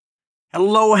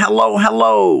Hello, hello,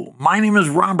 hello. My name is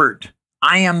Robert.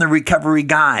 I am the recovery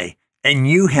guy, and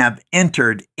you have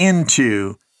entered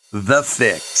into The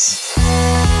Fix.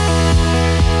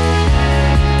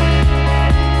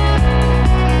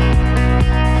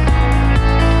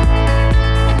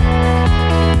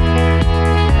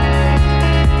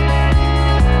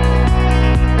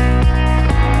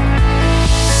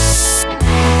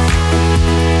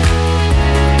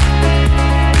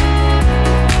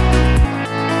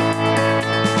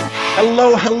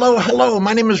 Hello, hello, hello.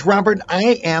 My name is Robert.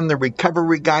 I am the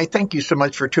Recovery Guy. Thank you so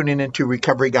much for tuning into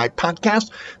Recovery Guy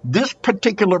Podcast. This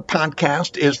particular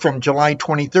podcast is from July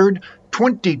 23rd,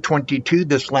 2022,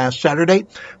 this last Saturday,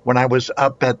 when I was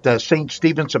up at the St.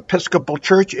 Stephen's Episcopal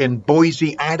Church in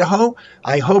Boise, Idaho.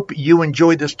 I hope you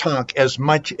enjoy this talk as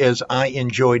much as I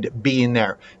enjoyed being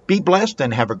there. Be blessed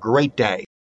and have a great day.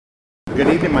 Good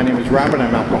evening. My name is Robert.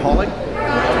 I'm alcoholic.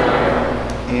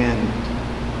 And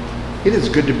it is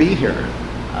good to be here.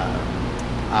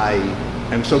 I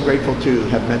am so grateful to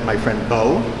have met my friend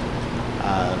Bo.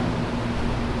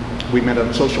 We met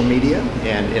on social media,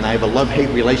 and I have a love-hate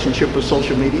relationship with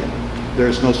social media. There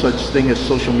is no such thing as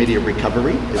social media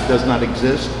recovery. It does not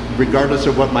exist, regardless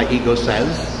of what my ego says,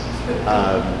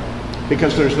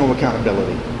 because there's no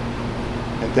accountability.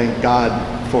 And thank God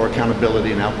for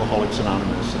accountability in Alcoholics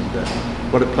Anonymous.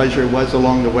 And what a pleasure it was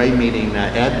along the way meeting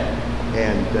Ed.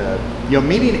 And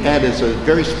meeting Ed is a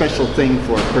very special thing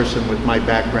for a person with my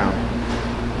background.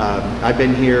 I've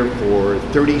been here for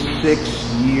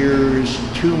 36 years,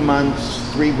 2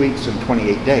 months, 3 weeks, and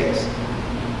 28 days.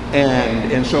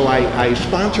 And so I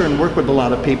sponsor and work with a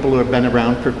lot of people who have been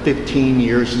around for 15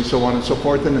 years and so on and so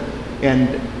forth.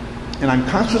 And I'm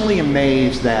constantly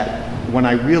amazed that when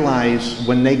I realize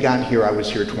when they got here, I was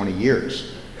here 20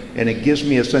 years. And it gives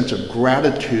me a sense of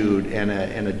gratitude and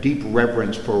a deep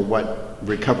reverence for what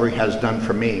recovery has done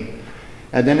for me.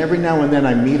 And then every now and then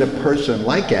I meet a person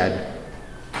like Ed,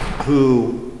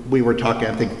 who we were talking,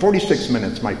 I think 46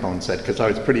 minutes my phone said, because I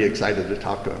was pretty excited to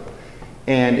talk to him.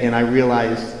 And I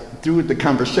realized through the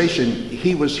conversation,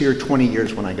 he was here 20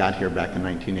 years when I got here back in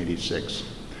 1986.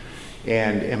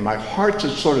 And my heart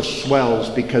just sort of swells,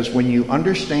 because when you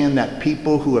understand that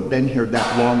people who have been here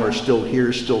that long are still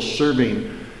here, still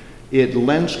serving, it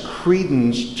lends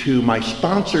credence to my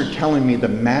sponsor telling me the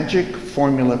magic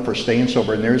formula for staying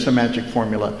sober, and there's a magic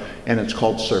formula, and it's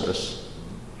called service.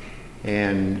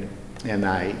 And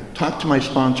I talked to my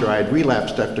sponsor. I had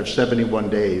relapsed after 71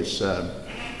 days,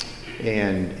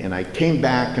 and I came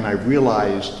back and I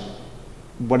realized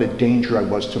what a danger I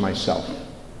was to myself.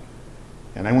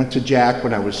 And I went to Jack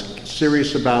when I was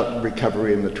serious about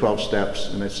recovery and the 12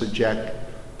 steps, and I said, Jack,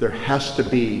 there has to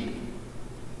be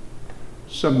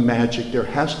some magic. There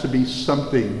has to be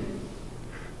something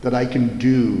that I can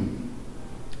do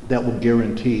that will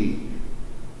guarantee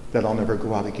that I'll never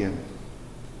go out again.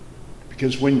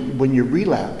 Because when you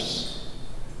relapse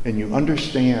and you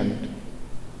understand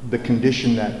the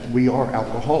condition that we are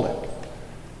alcoholic,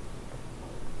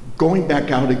 going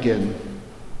back out again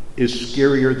is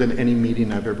scarier than any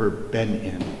meeting I've ever been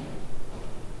in.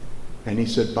 And he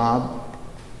said, Bob,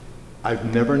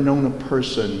 I've never known a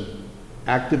person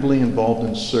actively involved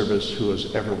in service who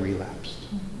has ever relapsed.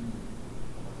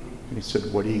 And he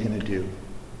said, what are you going to do?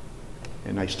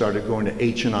 And I started going to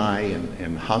H&I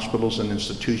and hospitals and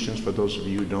institutions, for those of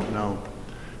you who don't know.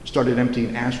 Started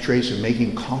emptying ashtrays and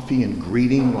making coffee and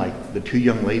greeting like the two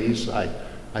young ladies I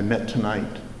met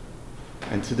tonight.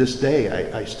 And to this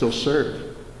day, I still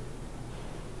serve.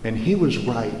 And he was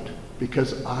right,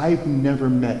 because I've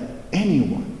never met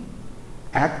anyone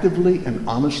actively and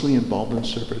honestly involved in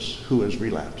service who has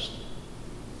relapsed.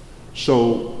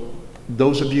 So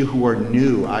those of you who are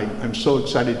new, I'm so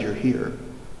excited you're here.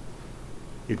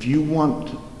 If you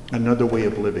want another way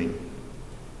of living,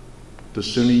 the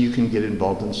sooner you can get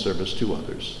involved in service to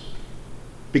others.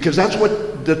 Because that's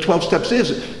what the 12 steps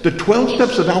is. The 12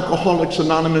 steps of Alcoholics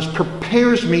Anonymous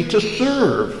prepares me to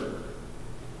serve.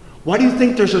 Why do you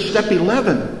think there's a step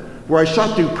 11? Where I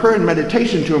sought through prayer and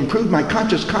meditation to improve my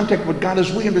conscious contact with God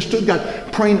as we understood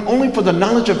God, praying only for the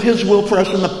knowledge of His will for us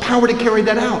and the power to carry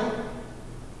that out.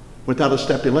 Without a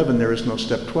step 11, there is no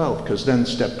step 12, because then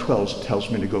step 12 tells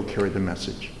me to go carry the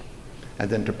message and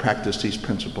then to practice these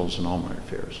principles in all my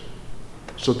affairs.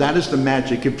 So that is the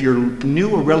magic. If you're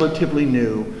new or relatively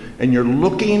new and you're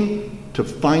looking to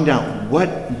find out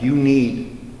what you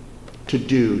need to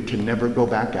do to never go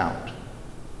back out,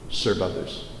 serve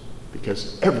others.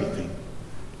 Because everything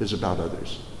is about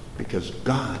others. Because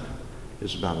God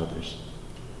is about others.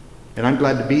 And I'm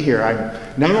glad to be here. I'm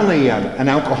not only an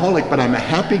alcoholic, but I'm a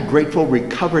happy, grateful,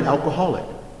 recovered alcoholic.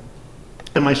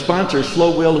 And my sponsor,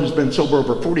 Slow Will, who's been sober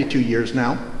over 42 years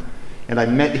now, and I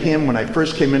met him when I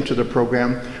first came into the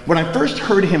program. When I first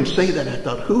heard him say that, I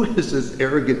thought, who is this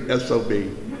arrogant SOB?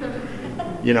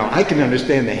 You know, I can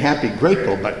understand the happy,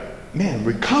 grateful, but man,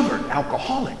 recovered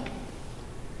alcoholic.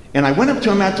 And I went up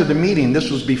to him after the meeting.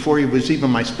 This was before he was even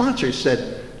my sponsor. He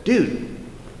said, dude,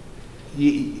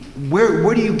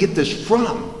 where do you get this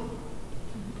from?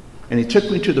 And he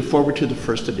took me to the forward to the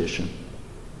first edition.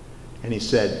 And he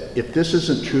said, if this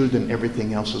isn't true, then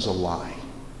everything else is a lie.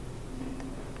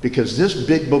 Because this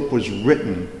big book was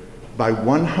written by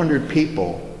 100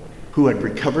 people who had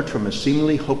recovered from a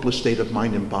seemingly hopeless state of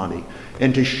mind and body.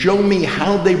 And to show me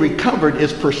how they recovered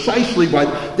is precisely why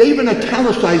they even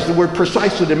italicized the word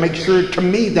precisely to make sure to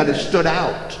me that it stood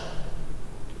out.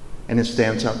 And it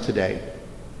stands out today.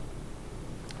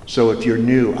 So if you're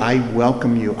new, I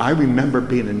welcome you. I remember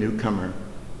being a newcomer.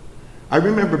 I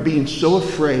remember being so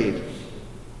afraid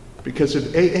because if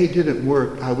AA didn't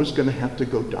work, I was going to have to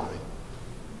go die.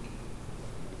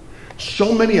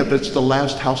 So many of it's the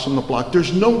last house on the block.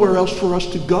 There's nowhere else for us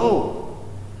to go.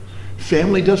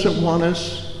 Family doesn't want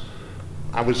us.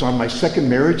 I was on my second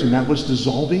marriage and that was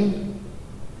dissolving.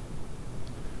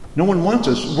 No one wants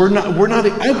us.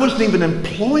 I wasn't even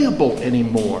employable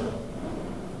anymore.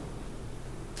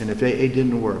 And if AA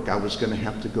didn't work, I was going to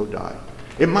have to go die.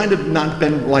 It might have not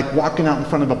been like walking out in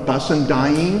front of a bus and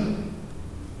dying,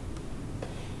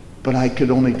 but I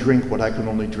could only drink what I could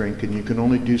only drink, and you can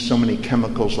only do so many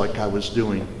chemicals like I was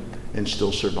doing and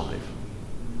still survive.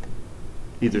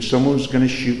 Either someone was going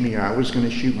to shoot me, or I was going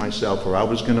to shoot myself, or I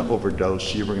was going to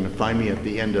overdose. You were going to find me at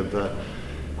the end of,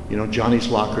 Johnny's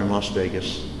Locker in Las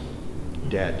Vegas,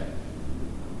 dead.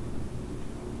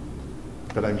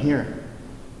 But I'm here.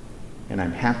 And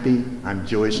I'm happy, I'm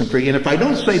joyous and free. And if I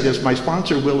don't say this, my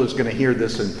sponsor Will is going to hear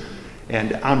this.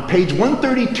 And on page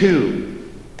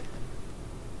 132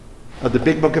 of the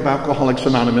Big Book of Alcoholics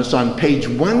Anonymous, on page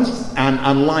 1,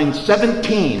 on line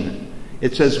 17,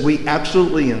 it says, we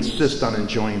absolutely insist on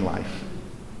enjoying life.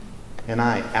 And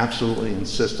I absolutely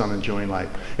insist on enjoying life.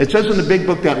 It says in the Big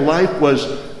Book that life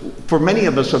was, for many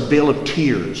of us, a vale of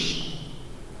tears.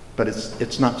 But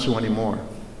it's not so anymore.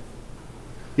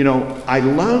 You know, I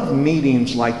love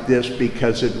meetings like this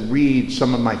because it reads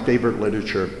some of my favorite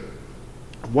literature,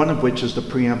 one of which is the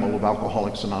preamble of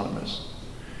Alcoholics Anonymous.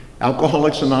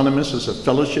 Alcoholics Anonymous is a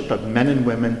fellowship of men and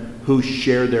women who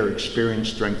share their experience,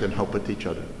 strength, and hope with each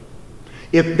other.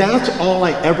 If that's all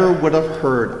I ever would have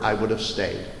heard, I would have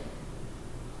stayed.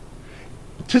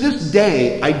 To this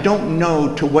day, I don't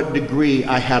know to what degree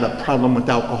I had a problem with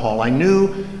alcohol. I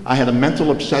knew I had a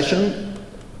mental obsession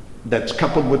that's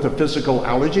coupled with a physical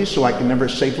allergy, so I can never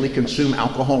safely consume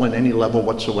alcohol at any level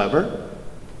whatsoever.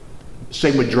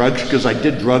 Same with drugs, because I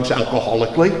did drugs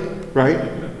alcoholically, right?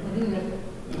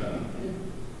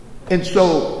 And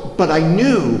so, but I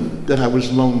knew that I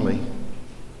was lonely.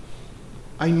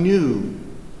 I knew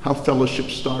how fellowship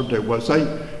starved I was.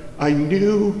 I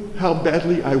knew how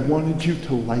badly I wanted you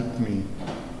to like me.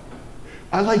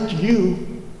 I liked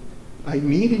you. I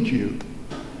needed you.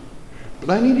 But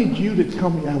I needed you to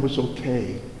tell me I was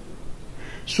okay.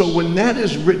 So when that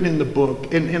is written in the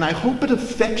book, and I hope it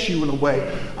affects you in a way,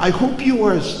 I hope you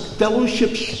are as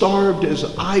fellowship starved as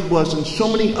I was and so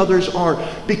many others are.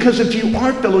 Because if you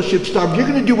are fellowship starved, you're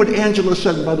going to do what Angela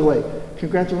said. And by the way,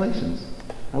 congratulations.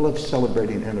 I love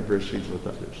celebrating anniversaries with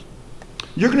others.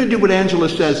 You're going to do what Angela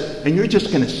says, and you're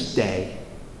just going to stay.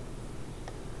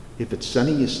 If it's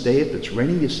sunny, you stay. If it's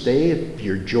rainy, you stay. If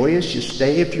you're joyous, you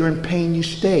stay. If you're in pain, you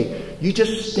stay. You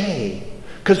just stay.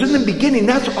 Because in the beginning,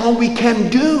 that's all we can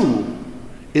do,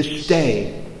 is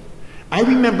stay. I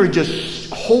remember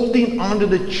just holding onto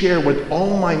the chair with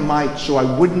all my might so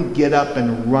I wouldn't get up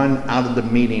and run out of the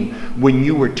meeting when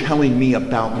you were telling me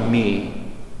about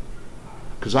me.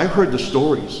 Because I heard the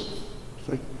stories. It's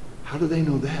like, how do they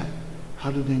know that?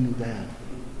 How do they know that?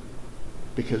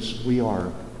 Because we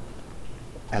are,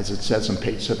 as it says on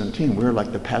page 17, we're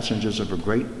like the passengers of a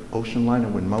great ocean liner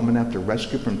when moment after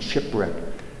rescue from shipwreck,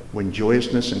 when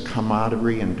joyousness and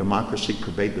camaraderie and democracy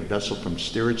pervade the vessel from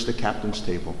steerage to captain's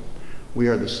table. We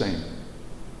are the same.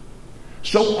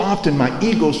 So often my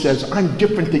ego says, I'm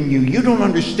different than you. You don't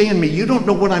understand me. You don't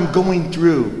know what I'm going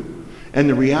through. And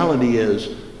the reality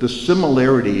is the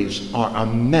similarities are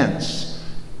immense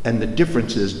and the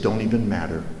differences don't even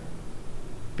matter.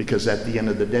 Because at the end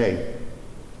of the day,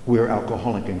 we're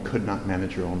alcoholic and could not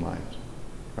manage our own lives,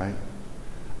 right?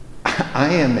 I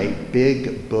am a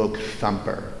big book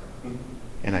thumper,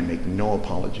 and I make no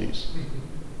apologies.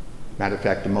 Matter of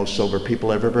fact, the most sober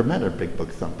people I've ever met are big book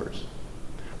thumpers.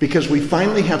 Because we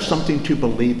finally have something to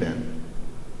believe in.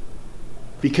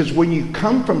 Because when you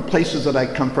come from places that I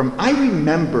come from, I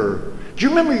remember, do you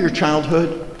remember your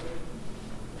childhood?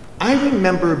 I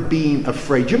remember being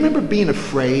afraid. Do you remember being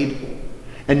afraid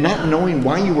and not knowing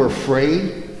why you were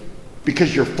afraid?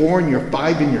 Because you're 4 and you're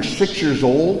 5 and you're 6 years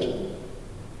old?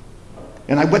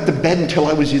 And I went to bed until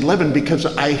I was 11 because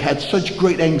I had such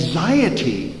great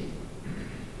anxiety.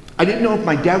 I didn't know if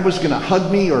my dad was going to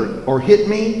hug me or hit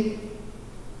me.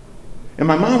 And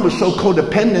my mom was so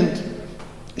codependent,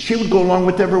 she would go along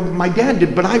with whatever my dad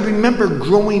did. But I remember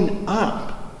growing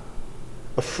up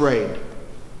afraid.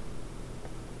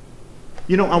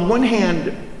 You know, on one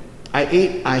hand, I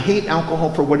hate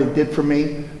alcohol for what it did for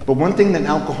me. But one thing that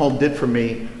alcohol did for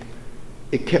me,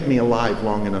 it kept me alive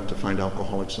long enough to find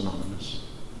Alcoholics Anonymous.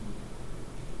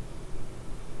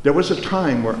 There was a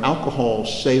time where alcohol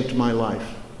saved my life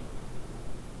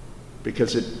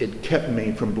because it kept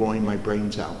me from blowing my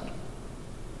brains out.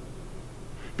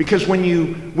 Because when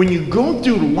you go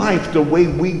through life the way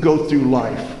we go through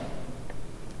life,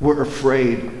 we're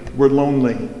afraid, we're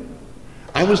lonely.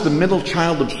 I was the middle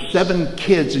child of 7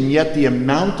 kids, and yet the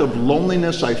amount of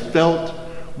loneliness I felt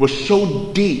was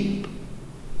so deep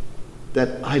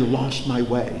that I lost my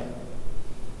way.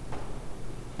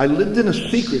 I lived in a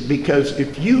secret because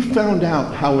if you found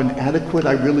out how inadequate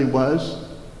I really was,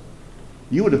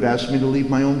 you would have asked me to leave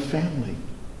my own family.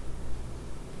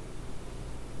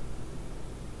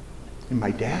 And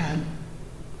my dad,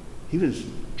 he was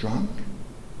drunk.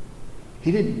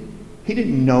 He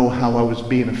didn't know how I was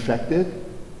being affected,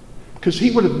 because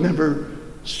he would have never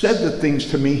said the things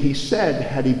to me he said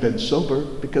had he been sober,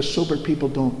 because sober people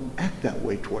don't act that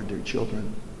way toward their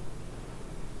children.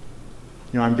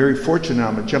 You know, I'm very fortunate.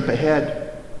 I'm going to jump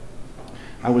ahead.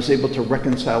 I was able to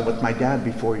reconcile with my dad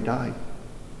before he died.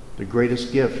 The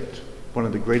greatest gift, one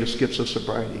of the greatest gifts of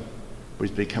sobriety,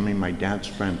 was becoming my dad's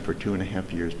friend for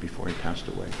 2.5 years before he passed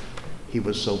away. He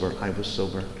was sober, I was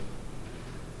sober.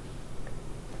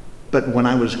 But when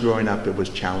I was growing up, it was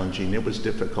challenging, it was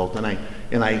difficult, and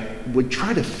I would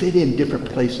try to fit in different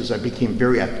places. I became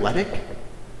very athletic.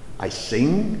 I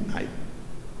sing.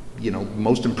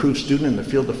 Most improved student in the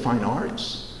field of fine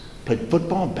arts. Played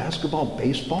football, basketball,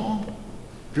 baseball.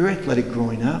 Very athletic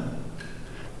growing up.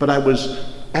 But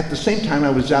at the same time,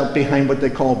 I was out behind what they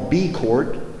call B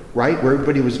court, right? Where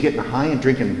everybody was getting high and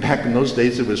drinking. Back in those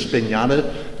days, it was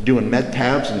piñata, doing med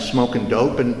tabs and smoking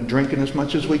dope and drinking as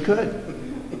much as we could.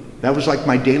 That was like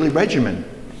my daily regimen.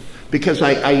 Because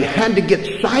I had to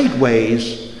get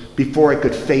sideways before I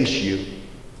could face you.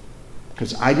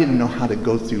 Because I didn't know how to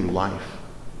go through life.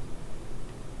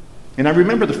 And I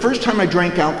remember the first time I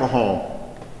drank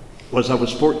alcohol was I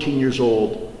was 14 years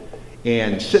old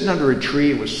and sitting under a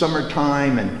tree. It was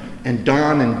summertime, and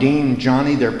Don and Dean and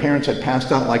Johnny, their parents had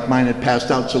passed out like mine had passed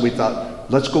out, so we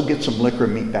thought, let's go get some liquor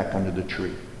and meet back under the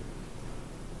tree.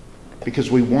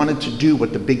 Because we wanted to do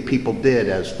what the big people did,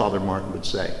 as Father Martin would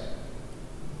say.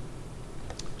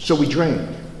 So we drank.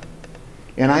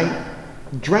 And I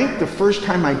drank the first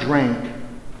time I drank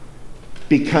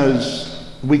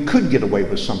because we could get away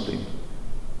with something.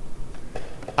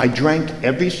 I drank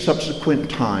every subsequent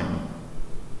time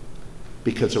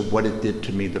because of what it did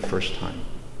to me the first time.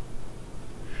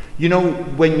 You know,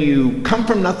 when you come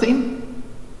from nothing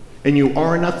and you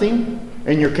are nothing,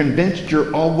 and you're convinced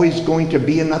you're always going to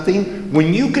be a nothing,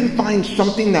 when you can find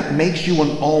something that makes you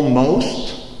an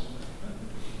almost,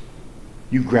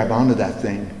 you grab onto that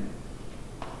thing.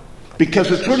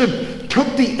 Because it sort of took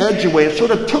the edge away, it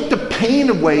sort of took the pain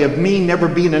away of me never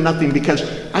being a nothing, because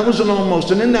I was an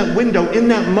almost. And in that window, in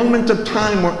that moment of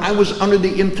time where I was under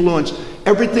the influence,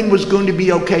 everything was going to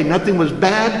be okay. Nothing was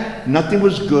bad, nothing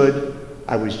was good.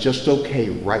 I was just okay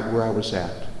right where I was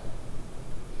at.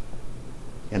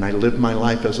 And I lived my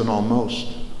life as an almost.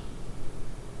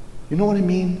 You know what I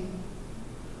mean?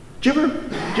 Do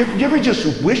you ever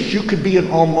just wish you could be an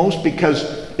almost because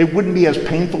it wouldn't be as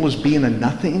painful as being a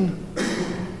nothing?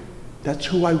 That's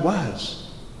who I was.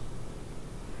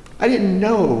 I didn't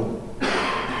know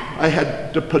I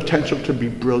had the potential to be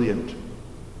brilliant.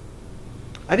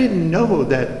 I didn't know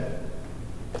that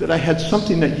I had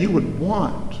something that you would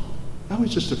want. I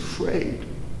was just afraid.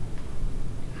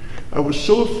 I was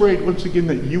so afraid, once again,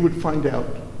 that you would find out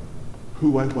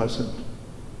who I wasn't.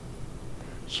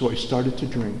 So I started to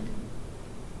drink.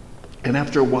 And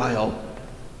after a while,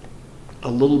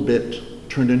 a little bit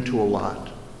turned into a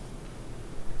lot.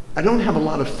 I don't have a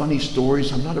lot of funny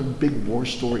stories. I'm not a big war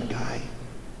story guy,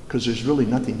 because there's really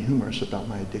nothing humorous about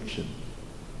my addiction.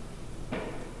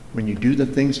 When you do the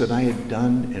things that I had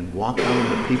done and walk out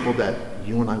on the people that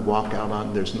you and I walk out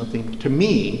on, there's nothing, to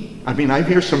me, I mean, I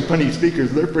hear some funny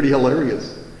speakers, they're pretty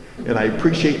hilarious. And I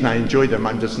appreciate and I enjoy them,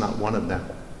 I'm just not one of them.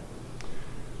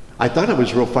 I thought I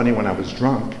was real funny when I was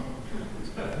drunk.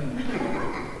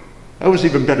 I was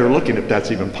even better looking, if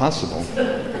that's even possible.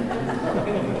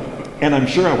 And I'm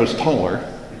sure I was taller.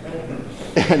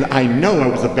 And I know I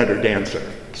was a better dancer.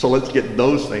 So let's get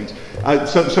those things.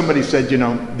 Somebody said,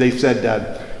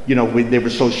 they were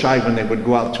so shy when they would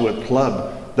go out to a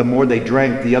club. The more they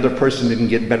drank, the other person didn't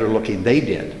get better looking. They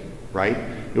did, right?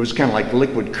 It was kind of like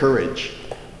liquid courage.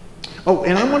 Oh,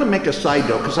 and I want to make a side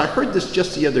note, because I heard this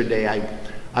just the other day.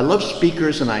 I love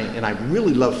speakers, and I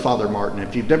really love Father Martin.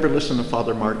 If you've never listened to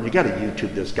Father Martin, you got to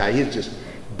YouTube this guy. He's just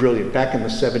brilliant. Back in the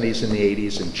 70s and the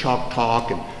 80s, and chalk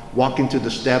talk, and walking through the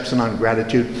steps, and on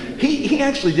gratitude. He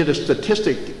actually did a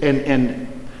statistic, and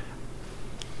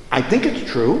I think it's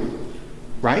true,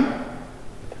 right?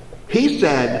 He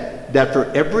said that for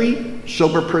every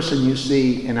sober person you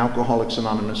see in Alcoholics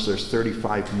Anonymous, there's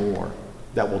 35 more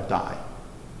that will die.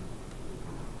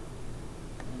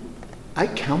 I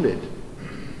counted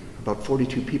about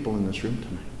 42 people in this room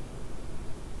tonight.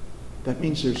 That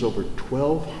means there's over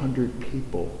 1,200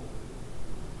 people,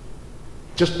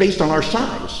 just based on our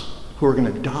size, who are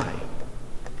going to die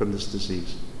from this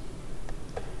disease.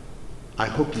 I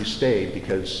hope you stay,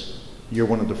 because you're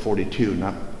one of the 42,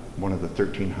 not one of the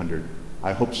 1,300.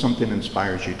 I hope something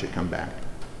inspires you to come back.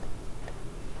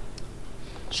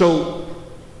 So,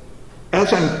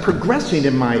 as I'm progressing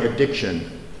in my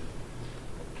addiction,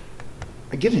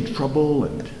 I get in trouble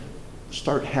and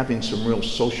start having some real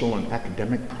social and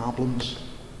academic problems.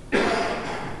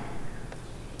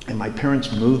 And my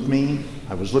parents moved me.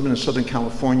 I was living in Southern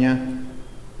California,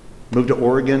 moved to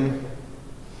Oregon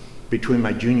between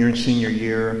my junior and senior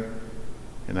year,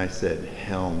 and I said,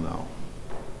 hell no.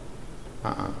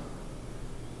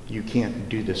 You can't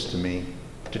do this to me,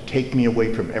 to take me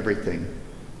away from everything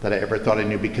that I ever thought I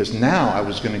knew, because now I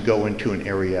was going to go into an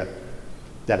area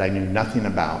that I knew nothing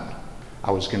about. I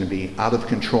was going to be out of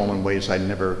control in ways I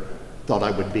never thought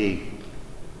I would be.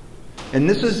 And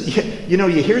this is, you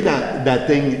hear that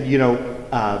thing,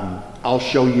 I'll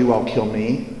show you, I'll kill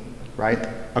me, right?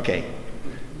 Okay.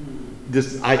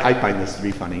 I find this to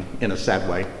be funny in a sad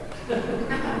way.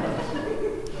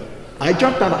 I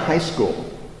dropped out of high school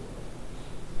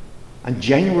on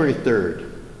January 3rd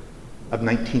of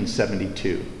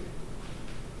 1972. Do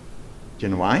you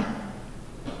know why?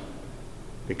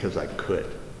 Because I could.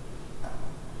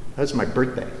 That was my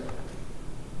birthday.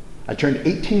 I turned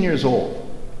 18 years old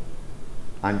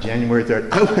on January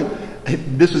 3rd.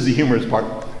 This is the humorous part.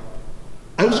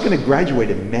 I was going to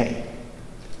graduate in May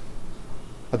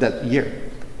of that year.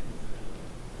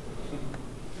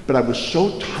 But I was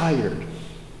so tired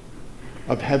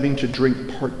of having to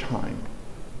drink part-time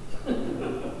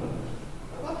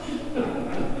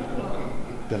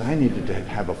that I needed to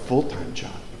have a full-time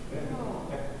job.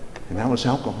 And that was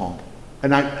alcohol.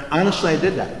 And I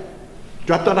did that.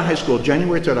 Dropped out of high school,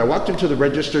 January 3rd. I walked into the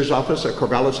registrar's office at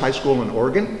Corvallis High School in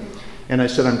Oregon, and I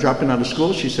said, I'm dropping out of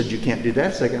school. She said, you can't do that.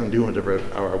 I said, I'm doing whatever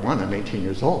I want. I'm 18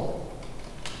 years old.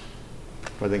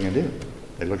 What are they going to do?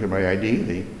 They look at my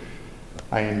ID.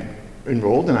 I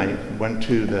enrolled, and I went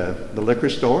to the liquor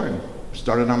store and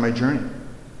started on my journey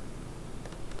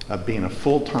of being a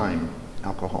full-time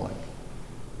alcoholic.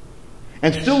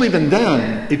 And still even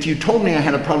then, if you told me I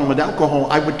had a problem with alcohol,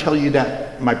 I would tell you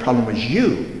that my problem was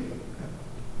you.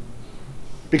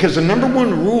 Because the number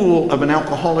one rule of an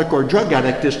alcoholic or drug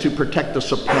addict is to protect the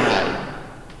supply.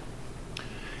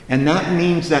 And that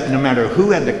means that no matter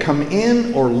who had to come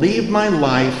in or leave my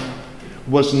life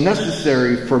was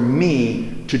necessary for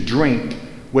me to drink,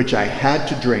 which I had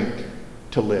to drink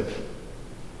to live.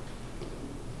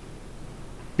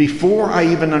 Before I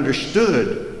even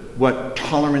understood what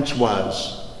tolerance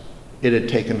was, it had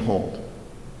taken hold.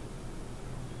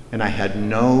 And I had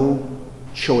no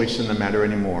choice in the matter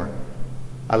anymore.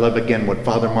 I love again what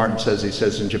Father Martin says. He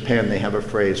says in Japan they have a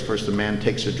phrase, first the man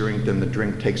takes a drink, then the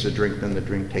drink takes a drink, then the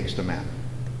drink takes the man.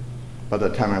 By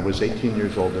the time I was 18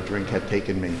 years old, the drink had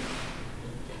taken me.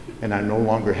 And I no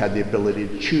longer had the ability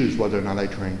to choose whether or not I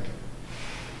drank.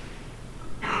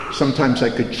 Sometimes I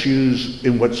could choose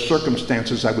in what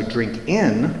circumstances I would drink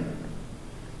in,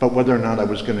 but whether or not I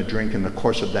was going to drink in the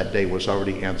course of that day was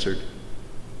already answered.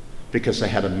 Because I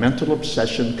had a mental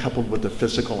obsession coupled with a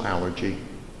physical allergy.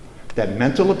 That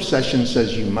mental obsession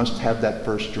says you must have that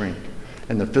first drink.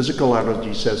 And the physical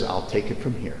allergy says, I'll take it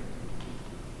from here.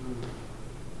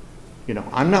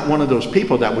 I'm not one of those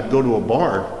people that would go to a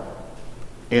bar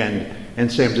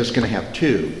and say, I'm just going to have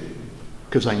two.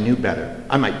 Because I knew better.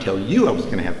 I might tell you I was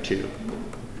going to have two.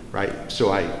 Right?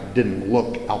 So I didn't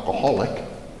look alcoholic.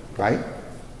 Right?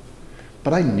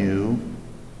 But I knew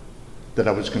that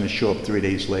I was going to show up 3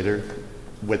 days later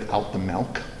without the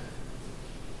milk.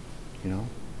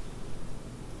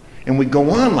 And we go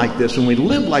on like this, and we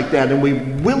live like that, and we're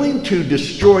willing to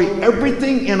destroy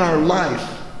everything in our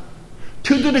life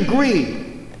to the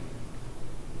degree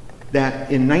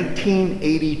that in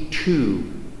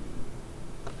 1982,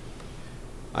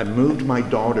 I moved my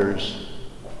daughters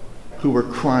who were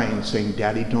crying, saying,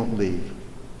 "Daddy, don't leave."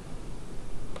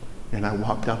 And I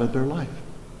walked out of their life.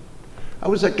 I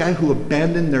was that guy who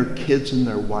abandoned their kids and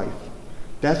their wife.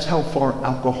 That's how far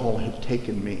alcohol had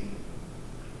taken me.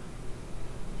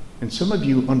 And some of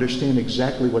you understand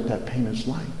exactly what that pain is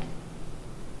like.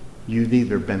 You've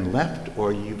either been left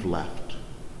or you've left.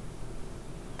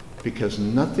 Because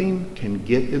nothing can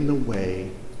get in the way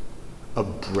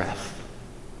of breath.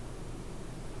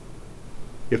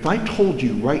 If I told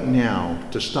you right now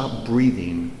to stop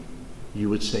breathing, you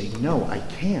would say, "No, I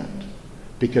can't.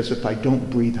 Because if I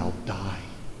don't breathe, I'll die."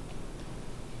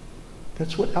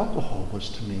 That's what alcohol was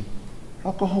to me.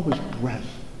 Alcohol was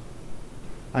breath.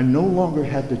 I no longer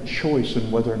had the choice in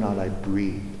whether or not I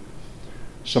breathed.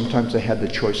 Sometimes I had the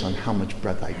choice on how much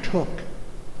breath I took.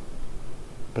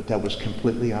 But that was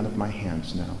completely out of my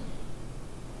hands now.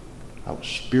 I was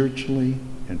spiritually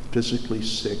and physically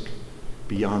sick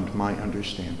beyond my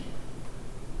understanding.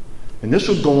 And this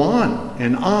would go on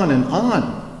and on and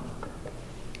on.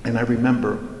 And I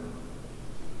remember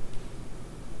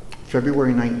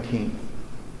February 19th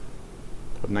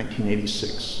of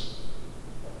 1986.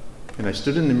 And I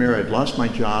stood in the mirror. I'd lost my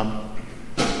job.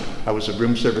 I was a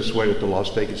room service waiter at the Las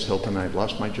Vegas Hilton. I'd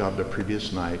lost my job the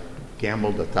previous night.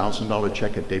 Gambled a $1,000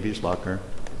 check at Davies Locker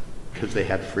because they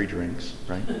had free drinks,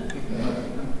 right?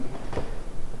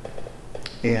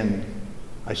 And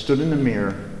I stood in the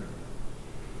mirror.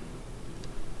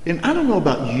 And I don't know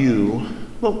about you.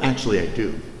 Well, actually I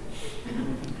do.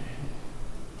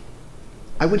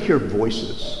 I would hear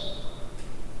voices.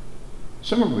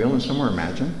 Some are real and some are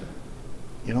imagined,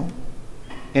 you know?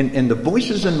 And the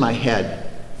voices in my head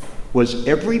was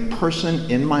every person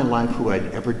in my life who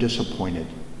I'd ever disappointed.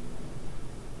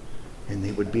 And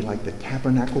they would be like the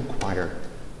tabernacle choir.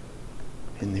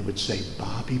 And they would say,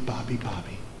 "Bobby, Bobby,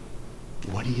 Bobby,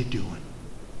 what are you doing?"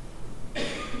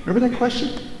 Remember that question?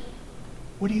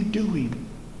 What are you doing?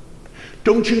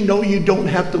 Don't you know you don't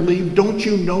have to leave? Don't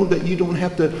you know that you don't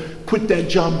have to quit that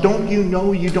job? Don't you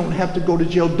know you don't have to go to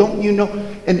jail? Don't you know?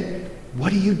 And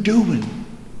what are you doing?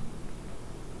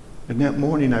 And that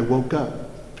morning I woke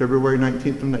up, February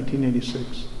 19th of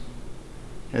 1986,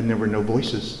 and there were no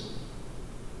voices.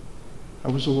 I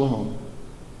was alone.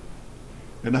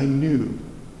 And I knew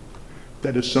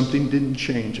that if something didn't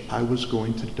change, I was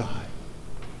going to die.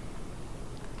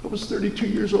 I was 32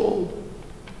 years old,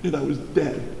 and I was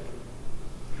dead.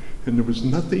 And there was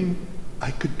nothing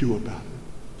I could do about it.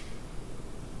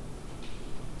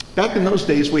 Back in those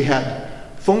days, we had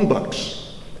phone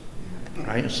books,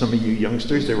 right? Some of you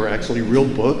youngsters, they were actually real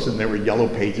books, and they were yellow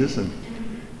pages, and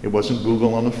it wasn't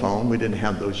Google on the phone. We didn't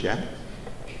have those yet.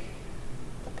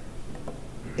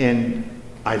 And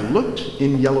I looked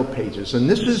in yellow pages, and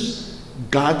this is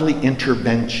godly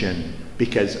intervention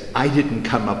because I didn't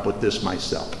come up with this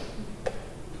myself.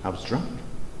 I was drunk.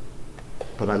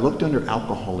 But I looked under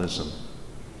alcoholism,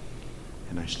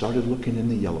 and I started looking in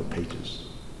the yellow pages.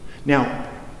 Now,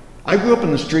 I grew up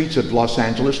in the streets of Los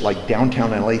Angeles, like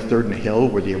downtown LA, 3rd and Hill,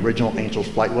 where the original Angels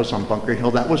Flight was on Bunker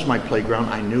Hill. That was my playground.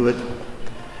 I knew it.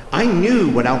 I knew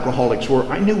what alcoholics were.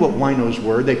 I knew what winos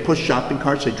were. They pushed shopping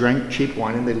carts, they drank cheap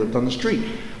wine, and they lived on the street.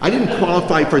 I didn't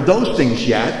qualify for those things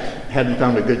yet. Hadn't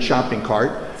found a good shopping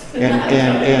cart.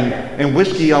 And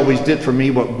whiskey always did for me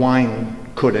what wine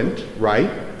couldn't, right?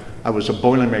 I was a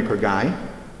Boilermaker guy.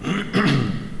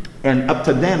 And up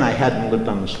to then, I hadn't lived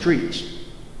on the streets.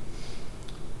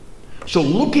 So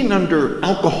looking under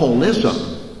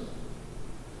alcoholism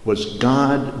was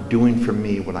God doing for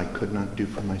me what I could not do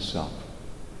for myself.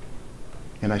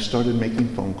 And I started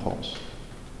making phone calls.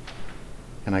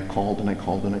 And I called and I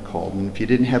called and I called. And if you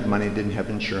didn't have money, didn't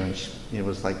have insurance, it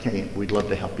was like, "Hey, we'd love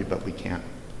to help you, but we can't."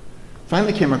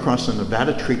 Finally came across the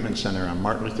Nevada Treatment Center on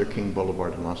Martin Luther King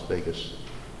Boulevard in Las Vegas.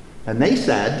 And they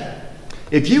said,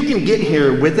 "If you can get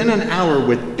here within an hour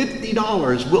with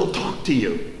 $50, we'll talk to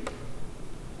you."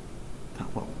 I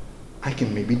thought, well, I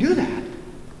can maybe do that.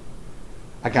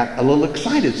 I got a little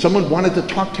excited. Someone wanted to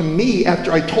talk to me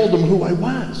after I told them who I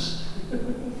was.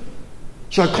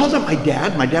 So I called up my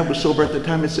dad. My dad was sober at the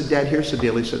time. I said, "Dad, here's the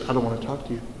deal." He said, "I don't want to talk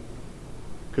to you."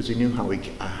 Because he knew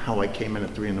how I came in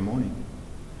at 3 a.m.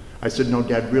 I said, "No,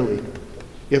 Dad, really.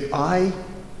 If I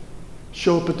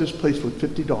show up at this place with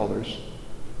 $50,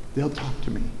 they'll talk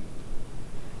to me."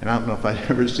 And I don't know if I'd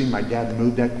ever seen my dad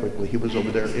move that quickly. He was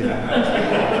over there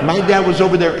my dad was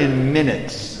over there in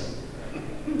minutes.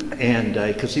 And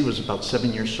because he was about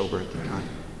 7 years sober at the time.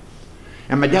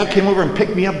 And my dad came over and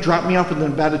picked me up, dropped me off at the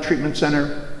Nevada Treatment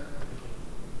Center.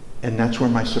 And that's where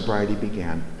my sobriety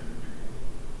began.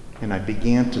 And I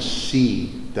began to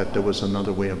see that there was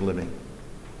another way of living.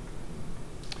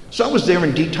 So I was there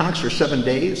in detox for 7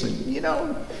 days. And,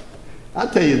 I'll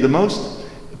tell you,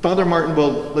 Father Martin,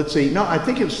 let's see. No, I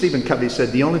think it was Stephen Covey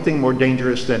said, the only thing more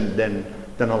dangerous than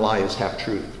a lie is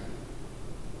half-truth.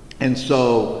 And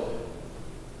so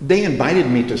they invited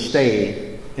me to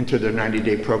stay into their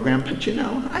 90-day program. But,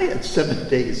 I had 7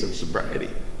 days of sobriety.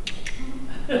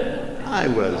 I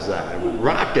was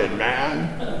rocking,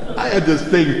 man. I had this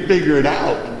thing figured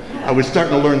out. I was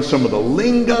starting to learn some of the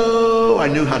lingo. I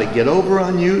knew how to get over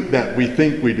on you that we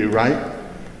think we do, right?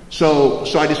 So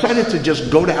I decided to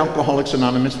just go to Alcoholics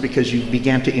Anonymous because you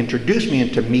began to introduce me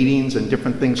into meetings and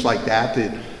different things like that.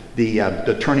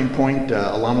 The Turning Point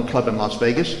Alano Club in Las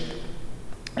Vegas.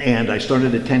 And I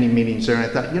started attending meetings there, and I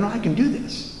thought, I can do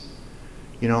this.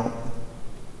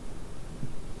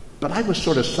 But I was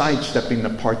sort of sidestepping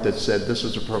the part that said this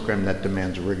is a program that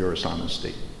demands rigorous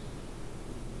honesty.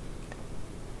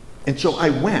 And so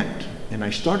I went, and I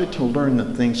started to learn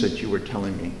the things that you were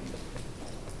telling me.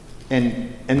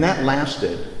 And that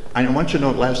lasted. I want you to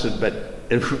know it lasted, but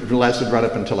it lasted right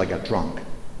up until I got drunk.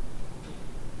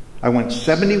 I went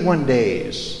 71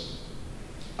 days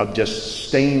of just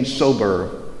staying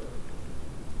sober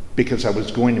because I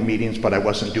was going to meetings, but I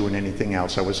wasn't doing anything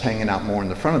else. I was hanging out more in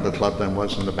the front of the club than I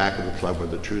was in the back of the club where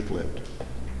the truth lived.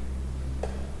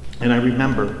 And I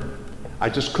remember I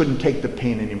just couldn't take the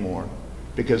pain anymore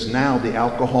because now the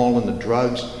alcohol and the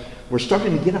drugs were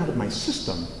starting to get out of my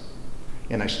system.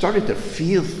 And I started to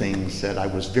feel things that I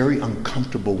was very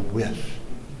uncomfortable with.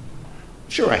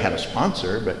 Sure, I had a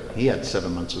sponsor, but he had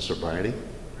 7 months of sobriety,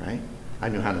 right? I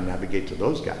knew how to navigate to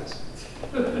those guys.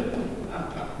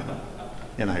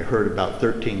 And I heard about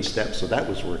 13 steps, so that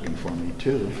was working for me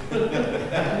too.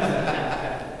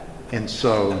 And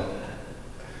so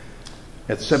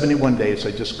at 71 days,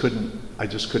 I just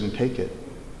couldn't take it.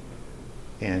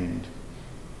 And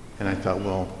I thought,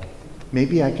 well,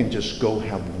 maybe I can just go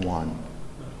have one.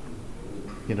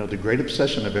 The great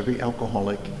obsession of every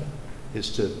alcoholic is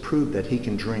to prove that he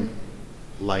can drink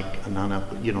like a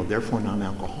therefore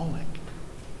non-alcoholic.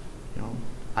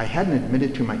 I hadn't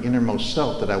admitted to my innermost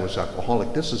self that I was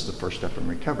alcoholic. This is the first step in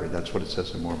recovery. That's what it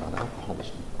says in More About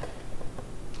Alcoholism.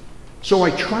 So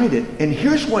I tried it, and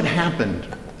here's what happened.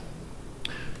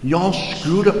 Y'all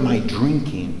screwed up my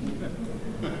drinking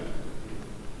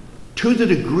to the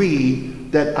degree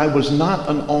that I was not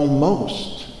an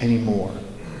almost anymore.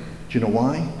 Do you know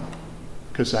why?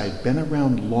 Because I had been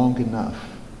around long enough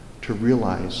to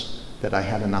realize that I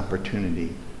had an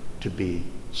opportunity to be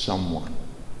someone.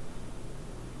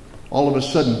 All of a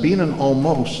sudden, being an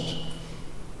almost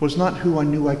was not who I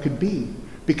knew I could be,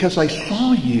 because I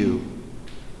saw you.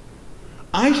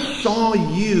 I saw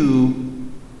you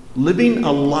living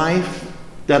a life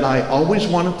that I always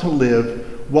wanted to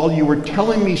live while you were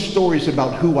telling me stories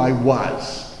about who I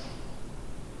was.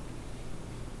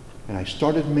 And I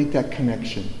started to make that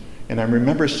connection. And I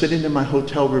remember sitting in my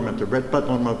hotel room at the Red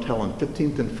Butler Motel on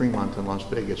 15th and Fremont in Las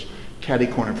Vegas, catty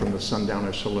corner from the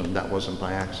Sundowner Saloon. That wasn't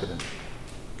by accident.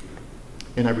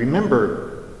 And I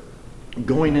remember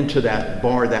going into that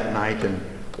bar that night and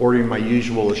ordering my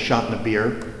usual shot and a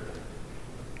beer.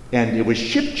 And it was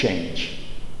shift change.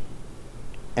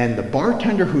 And the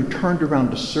bartender who turned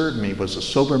around to serve me was a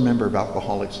sober member of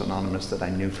Alcoholics Anonymous that I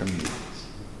knew from meetings.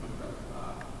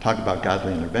 Talk about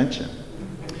godly intervention.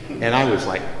 And I was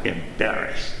like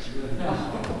embarrassed,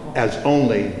 as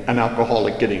only an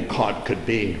alcoholic getting caught could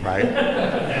be, right?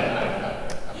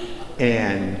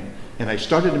 And I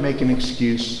started to make an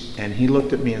excuse, and he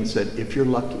looked at me and said, if you're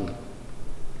lucky,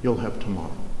 you'll have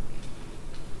tomorrow.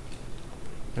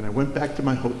 And I went back to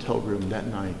my hotel room that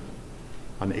night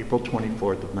on April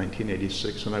 24th of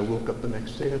 1986, and I woke up the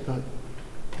next day. I thought,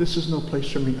 this is no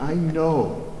place for me. I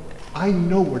know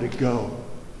where to go,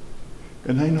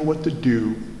 and I know what to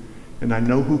do, and I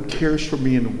know who cares for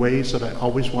me in ways that I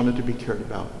always wanted to be cared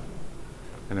about.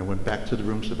 And I went back to the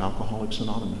rooms of Alcoholics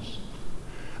Anonymous.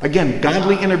 Again,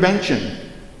 godly intervention.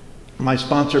 My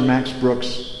sponsor, Max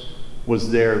Brooks,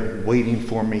 was there waiting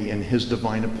for me in his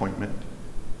divine appointment.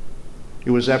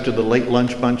 It was after the late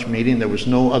lunch bunch meeting. There was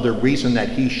no other reason that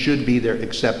he should be there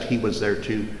except he was there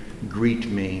to greet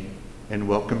me and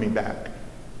welcome me back.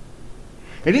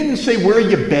 He didn't say, where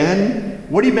have you been?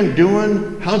 What have you been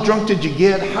doing? How drunk did you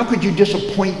get? How could you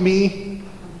disappoint me?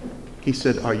 He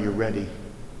said, are you ready?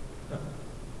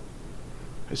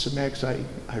 I said, Max, I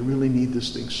really need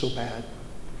this thing so bad.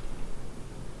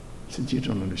 He said, you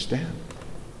don't understand.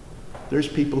 There's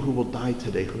people who will die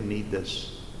today who need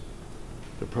this.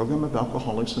 The program of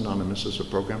Alcoholics Anonymous is a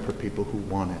program for people who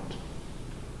want it.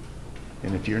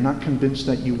 And if you're not convinced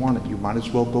that you want it, you might as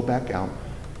well go back out,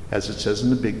 as it says in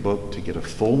the big book, to get a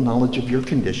full knowledge of your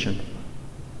condition,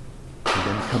 and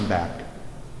then come back.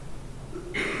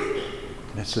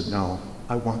 And I said, no,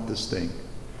 I want this thing.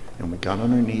 And we got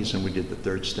on our knees and we did the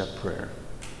third step prayer.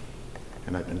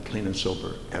 And I've been clean and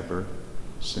sober ever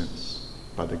since.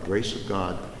 By the grace of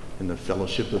God and the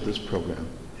fellowship of this program,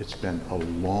 it's been a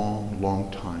long, long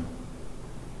time.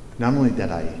 Not only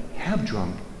that I have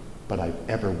drunk, but I've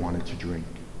ever wanted to drink.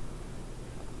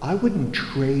 I wouldn't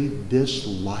trade this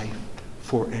life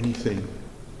for anything.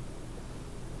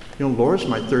 You know, Laura's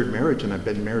my third marriage, and I've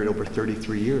been married over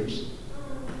 33 years.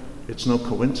 It's no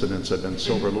coincidence I've been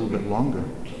sober a little bit longer.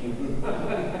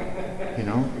 You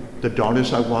know, the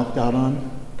daughters I walked out on,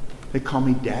 they call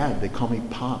me dad, they call me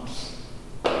pops.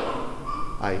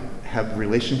 I have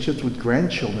relationships with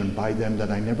grandchildren by them that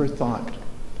I never thought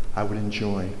I would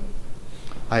enjoy.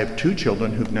 I have 2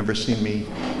 children who've never seen me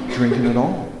drinking at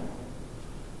all.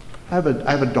 I have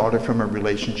a daughter from a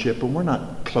relationship, but we're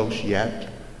not close yet.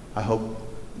 I hope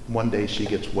one day she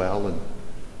gets well and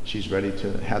she's ready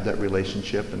to have that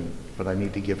relationship, but I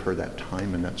need to give her that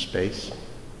time and that space.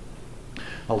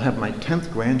 I'll have my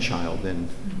 10th grandchild in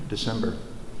December.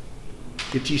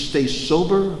 If you stay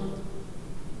sober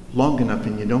long enough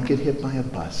and you don't get hit by a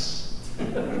bus,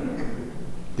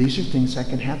 these are things that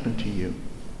can happen to you.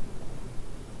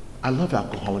 I love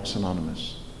Alcoholics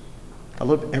Anonymous. I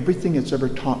love everything it's ever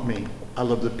taught me. I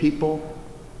love the people.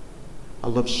 I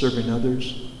love serving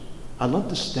others. I love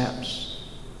the steps.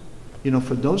 You know,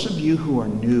 for those of you who are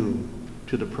new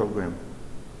to the program,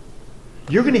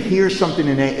 you're going to hear something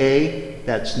in AA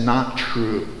that's not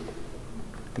true.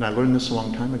 And I learned this a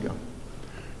long time ago.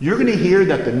 You're going to hear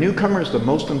that the newcomer is the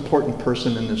most important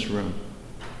person in this room.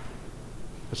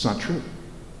 That's not true.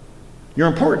 You're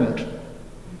important.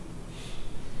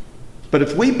 But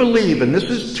if we believe, and this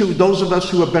is to those of us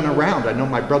who have been around, I know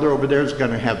my brother over there is going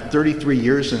to have 33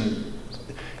 years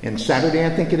in Saturday,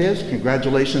 I think it is.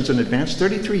 Congratulations in advance,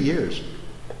 33 years.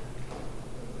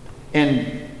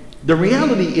 And the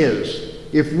reality is,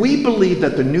 if we believe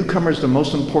that the newcomer is the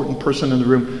most important person in the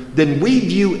room, then we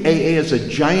view AA as a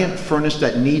giant furnace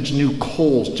that needs new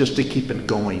coals just to keep it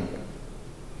going.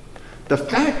 The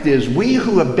fact is, we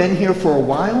who have been here for a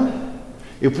while,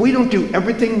 if we don't do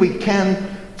everything we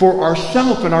can for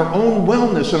ourselves and our own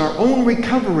wellness and our own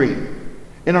recovery,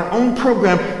 in our own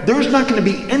program, there's not going to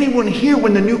be anyone here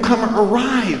when the newcomer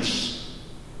arrives.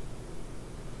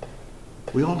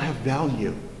 We all have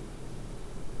value.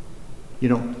 You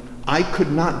know, I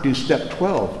could not do step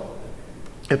 12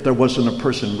 if there wasn't a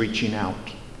person reaching out.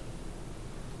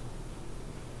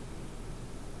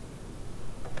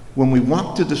 When we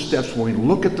walk through the steps, when we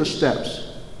look at the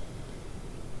steps,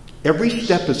 every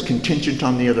step is contingent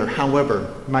on the other.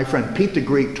 However, my friend Pete the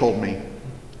Greek told me,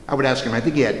 I would ask him, I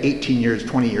think he had 18 years,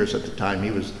 20 years at the time.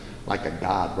 He was like a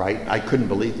god, right? I couldn't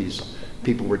believe these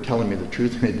people were telling me the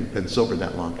truth and they'd been sober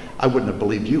that long. I wouldn't have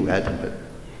believed you, Ed, but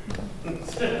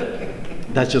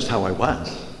that's just how I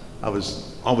was. I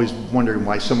was always wondering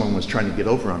why someone was trying to get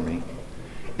over on me.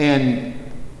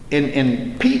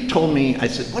 And Pete told me, I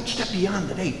said, what step are you on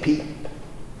today, Pete?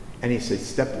 And he said,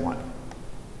 step 1.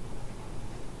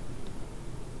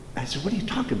 I said, what are you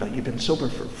talking about? You've been sober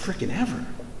for frickin' ever.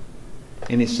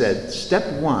 And he said,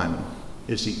 step 1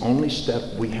 is the only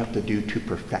step we have to do to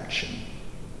perfection.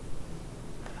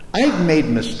 I've made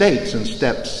mistakes in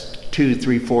steps 2,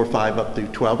 3, 4, 5, up through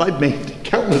 12. I've made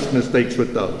countless mistakes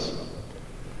with those.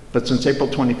 But since April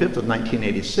 25th of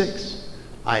 1986,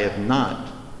 I have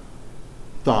not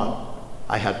thought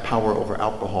I had power over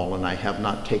alcohol, and I have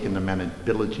not taken the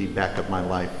manageability back of my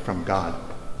life from God.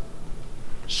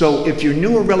 So if you're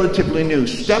new or relatively new,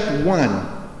 step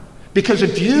 1, because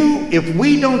if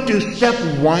we don't do step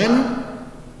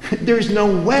 1, there's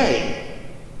no way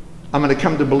I'm going to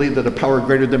come to believe that a power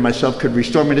greater than myself could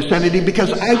restore me to sanity,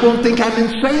 because I won't think I'm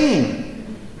insane.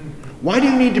 Why do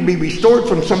you need to be restored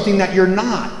from something that you're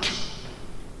not?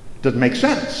 Doesn't make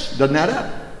sense. Doesn't add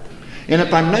up. And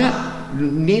if I'm not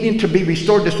needing to be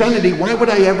restored to sanity, why would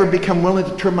I ever become willing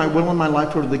to turn my will and my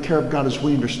life over to the care of God as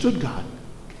we understood God?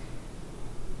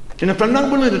 And if I'm not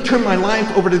willing to turn my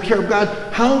life over to the care of God,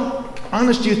 how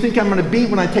honest do you think I'm going to be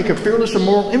when I take a fearless and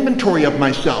moral inventory of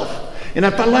myself? And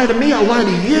if I lie to me, I'll lie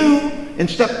to you in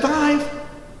step 5.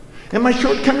 And my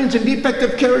shortcomings and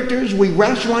defective characters, we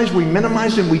rationalize, we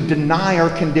minimize, and we deny our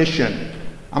condition.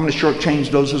 I'm going to shortchange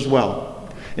those as well.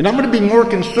 And I'm going to be more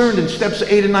concerned in steps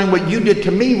 8 and 9 what you did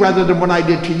to me rather than what I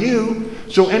did to you.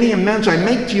 So any amends I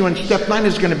make to you in step 9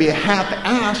 is going to be a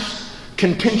half-ass,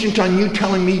 contingent on you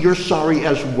telling me you're sorry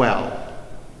as well.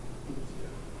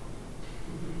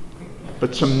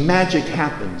 But some magic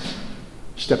happens.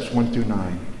 Steps 1 through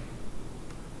 9.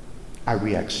 I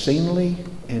react sanely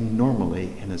and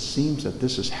normally, and it seems that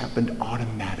this has happened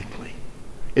automatically.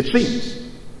 It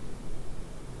seems.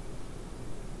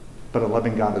 But a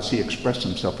loving God, as He expressed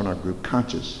Himself in our group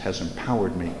conscious, has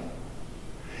empowered me.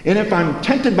 And if I'm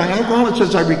tempted by alcohol, it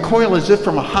says I recoil as if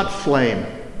from a hot flame.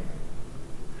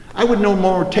 I would no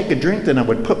more take a drink than I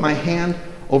would put my hand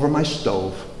over my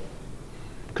stove,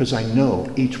 because I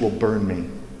know each will burn me.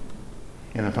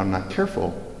 And if I'm not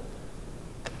careful,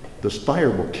 this fire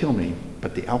will kill me,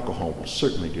 but the alcohol will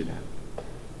certainly do that.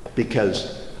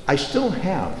 Because I still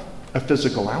have a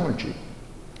physical allergy.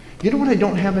 You know what I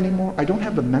don't have anymore? I don't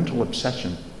have a mental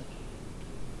obsession.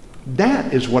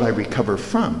 That is what I recover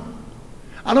from.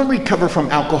 I don't recover from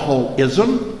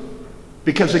alcoholism,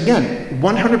 because again,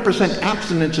 100%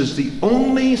 abstinence is the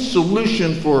only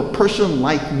solution for a person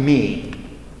like me.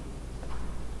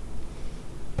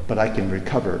 But I can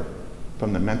recover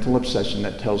from the mental obsession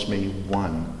that tells me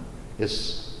one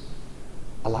is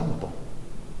allowable.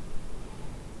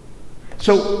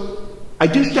 So I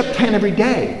do step 10 every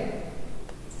day.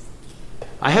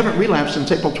 I haven't relapsed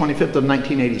since April 25th of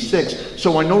 1986,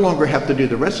 so I no longer have to do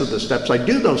the rest of the steps. I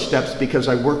do those steps because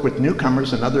I work with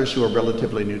newcomers and others who are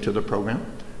relatively new to the program.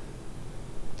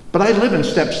 But I live in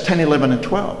steps 10, 11, and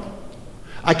 12.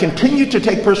 I continue to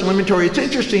take personal inventory. It's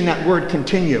interesting, that word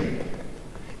continue.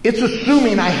 It's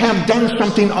assuming I have done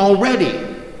something already.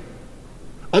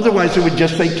 Otherwise, it would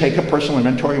just say take a personal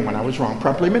inventory, and when I was wrong,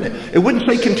 properly admit it. It wouldn't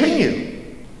say continue.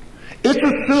 It's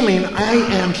assuming I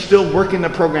am still working the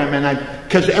program, and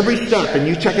because every step, and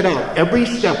you check it out, every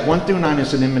step 1 through 9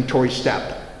 is an inventory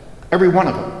step. Every one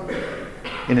of them,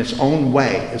 in its own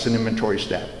way, is an inventory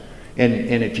step. And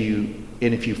if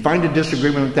you find a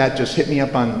disagreement with that, just hit me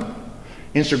up on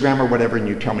Instagram or whatever, and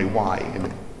you tell me why.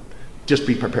 And just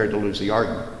be prepared to lose the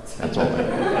argument. That's all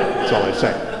I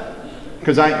say.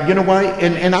 Because you know why?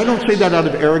 And I don't say that out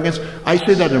of arrogance. I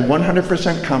say that in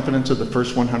 100% confidence of the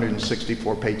first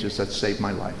 164 pages that saved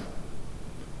my life.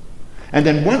 And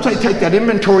then once I take that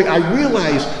inventory, I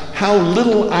realize how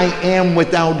little I am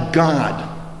without God.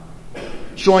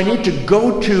 So I need to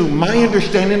go to my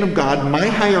understanding of God, my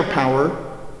higher power,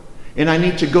 and I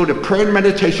need to go to prayer and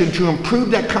meditation to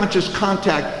improve that conscious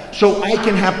contact so I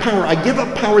can have power. I give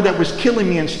up power that was killing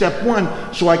me in step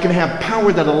 1 so I can have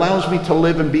power that allows me to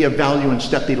live and be of value in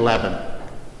step 11.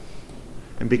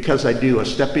 And because I do a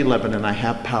step 11 and I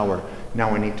have power,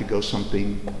 now I need to go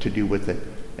something to do with it.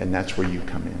 And that's where you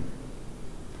come in.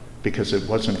 Because if it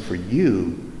wasn't for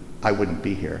you, I wouldn't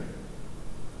be here.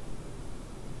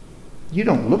 You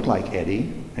don't look like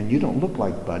Eddie, and you don't look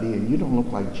like Buddy, and you don't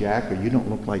look like Jack, or you don't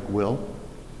look like Will,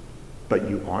 but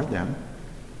you are them.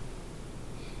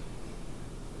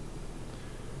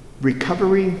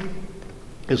 Recovery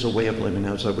is a way of living,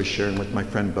 as I was sharing with my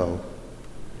friend Bo.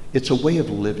 It's a way of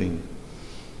living.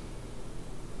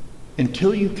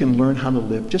 Until you can learn how to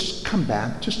live, just come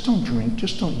back, just don't drink,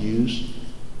 just don't use.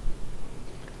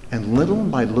 And little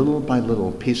by little by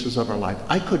little, pieces of our life.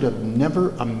 I could have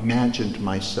never imagined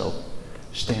myself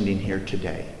standing here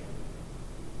today.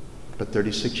 But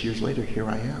 36 years later, here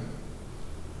I am.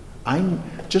 I'm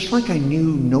just like I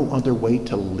knew no other way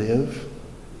to live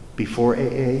before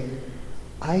AA,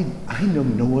 I know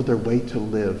no other way to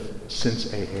live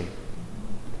since AA.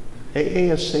 AA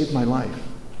has saved my life.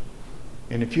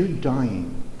 And if you're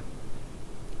dying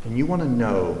and you want to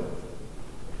know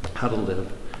how to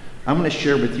live, I'm going to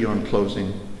share with you in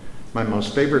closing my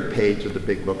most favorite page of the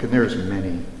big book, and there's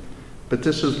many, but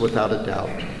this is without a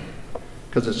doubt,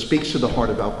 because it speaks to the heart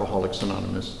of Alcoholics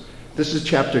Anonymous. This is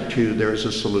chapter 2, There is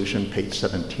a Solution, page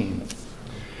 17.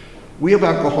 We of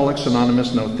Alcoholics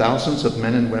Anonymous know thousands of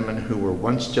men and women who were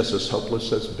once just as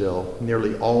hopeless as Bill.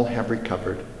 Nearly all have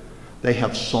recovered. They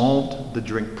have solved the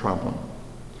drink problem.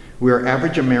 We are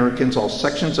average Americans. All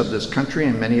sections of this country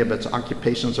and many of its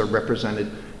occupations are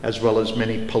represented, as well as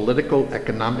many political,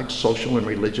 economic, social, and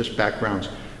religious backgrounds.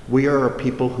 We are a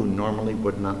people who normally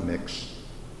would not mix.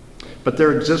 But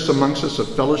there exists amongst us a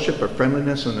fellowship, a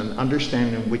friendliness, and an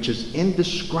understanding which is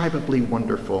indescribably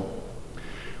wonderful.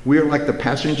 We are like the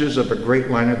passengers of a great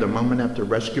liner the moment after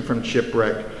rescue from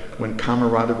shipwreck, when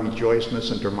camaraderie, joyousness,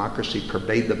 and democracy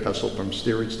pervade the vessel from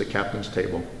steerage to captain's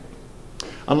table.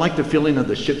 Unlike the feeling of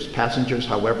the ship's passengers,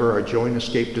 however, our joy and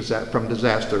escape from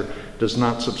disaster does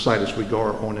not subside as we go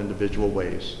our own individual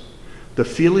ways. The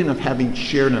feeling of having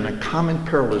shared in a common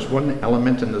peril is one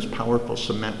element in this powerful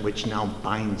cement which now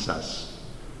binds us.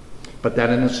 But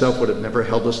that in itself would have never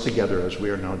held us together as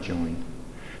we are now joined.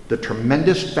 The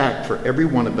tremendous fact for every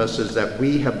one of us is that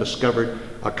we have discovered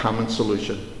a common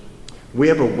solution. We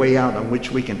have a way out on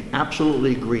which we can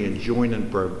absolutely agree and join in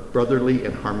brotherly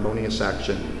and harmonious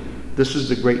action. This is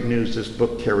the great news this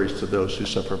book carries to those who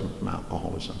suffer from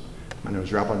alcoholism. My name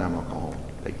is Rabbi, and I'm an alcoholic.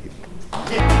 Thank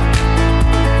you.